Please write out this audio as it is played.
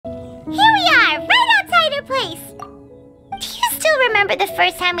remember the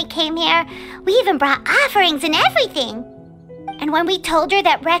first time we came here? We even brought offerings and everything. And when we told her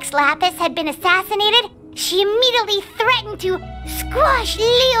that Rex Lapis had been assassinated, she immediately threatened to squash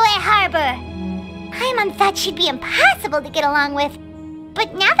Liyue Harbor. Paimon thought she'd be impossible to get along with.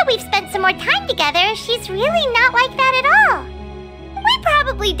 But now that we've spent some more time together, she's really not like that at all. We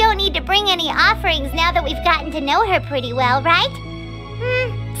probably don't need to bring any offerings now that we've gotten to know her pretty well, right?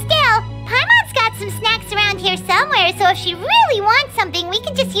 Still, Paimon's got some snacks around here somewhere, so if she really wants something, we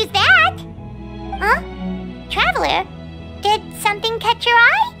can just use that. Huh? Traveler, did something catch your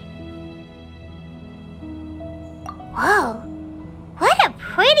eye? Whoa, what a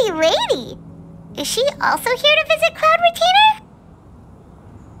pretty lady! Is she also here to visit Cloud Retainer?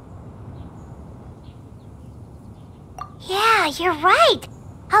 Yeah, you're right.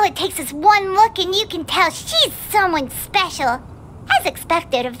 All it takes is one look and you can tell she's someone special. As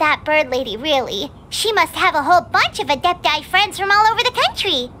expected of that bird lady, really. She must have a whole bunch of Adepti friends from all over the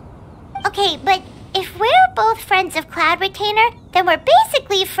country. Okay, but if we're both friends of Cloud Retainer, then we're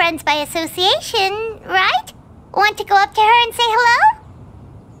basically friends by association, right? Want to go up to her and say hello?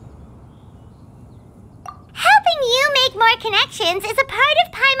 Helping you make more connections is a part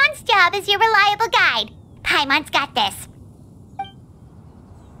of Paimon's job as your reliable guide. Paimon's got this.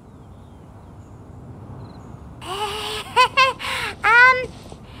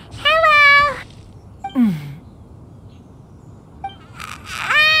 Hello.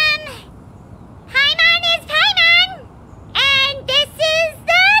 Paimon is Paimon, and this is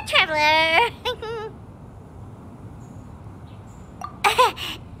the Traveler.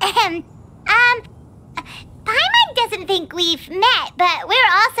 Paimon doesn't think we've met, but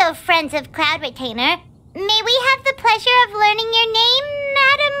we're also friends of Cloud Retainer. May we have the pleasure of learning your name,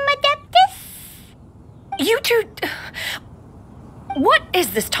 Madam Adeptus? You two... What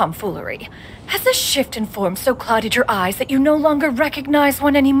is this tomfoolery? Has this shift in form so clouded your eyes that you no longer recognize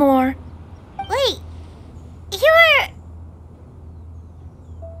one anymore? Wait, you're...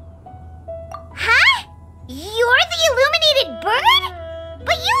 Huh? You're the illuminated bird?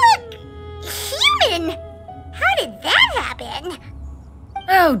 But you look... human! How did that happen?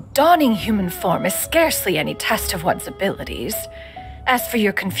 Oh, donning human form is scarcely any test of one's abilities. As for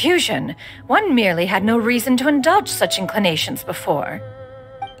your confusion, one merely had no reason to indulge such inclinations before.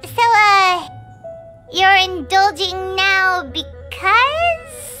 So, you're indulging now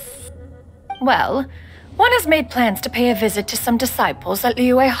because? Well, one has made plans to pay a visit to some disciples at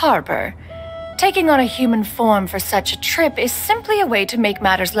Liyue Harbor. Taking on a human form for such a trip is simply a way to make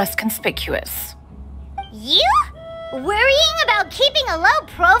matters less conspicuous. You? Worrying about keeping a low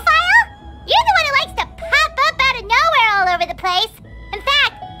profile? You're the one who likes to pop up out of nowhere all over the place. In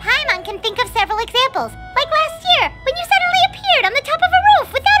fact, Paimon can think of several examples, like last year, when you suddenly appeared on the top of a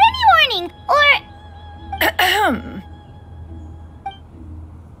roof without any warning, or...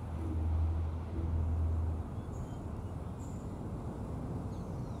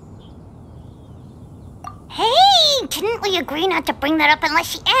 Hey, didn't we agree not to bring that up unless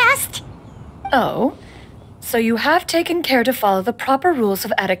she asked? Oh, so you have taken care to follow the proper rules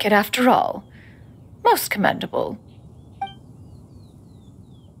of etiquette after all. Most commendable.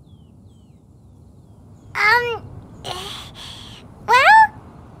 Well,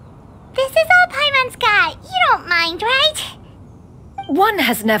 this is all Paimon's got. You don't mind, right? One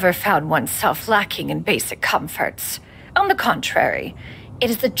has never found oneself lacking in basic comforts. On the contrary, it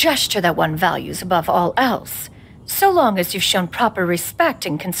is the gesture that one values above all else. So long as you've shown proper respect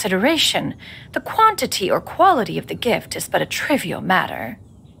and consideration, the quantity or quality of the gift is but a trivial matter.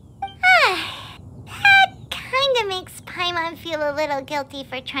 That kinda makes Paimon feel a little guilty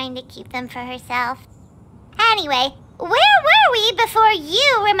for trying to keep them for herself. Anyway, where were we before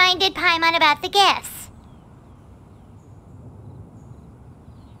you reminded Paimon about the gifts?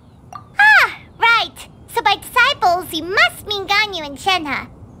 Right. So by disciples, you must mean Ganyu and Shenhe.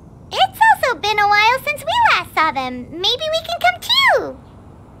 It's also been a while since we last saw them. Maybe we can come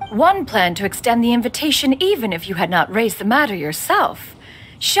too. One planned to extend the invitation even if you had not raised the matter yourself.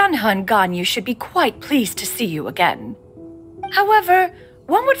 Shenhe and Ganyu should be quite pleased to see you again. However,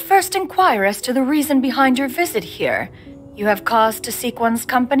 one would first inquire as to the reason behind your visit here. You have cause to seek one's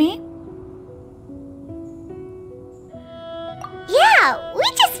company? Yeah, we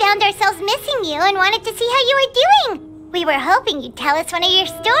just found ourselves missing you and wanted to see how you were doing. We were hoping you'd tell us one of your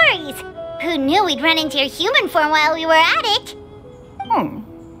stories. Who knew we'd run into your human form while we were at it?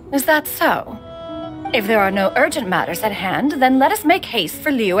 Is that so? If there are no urgent matters at hand, then let us make haste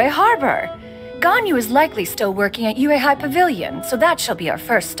for Liyue Harbor. Ganyu is likely still working at Yuehai Pavilion, so that shall be our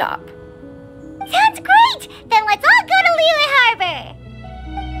first stop. Sounds great! Then let's all go to Liyue Harbor!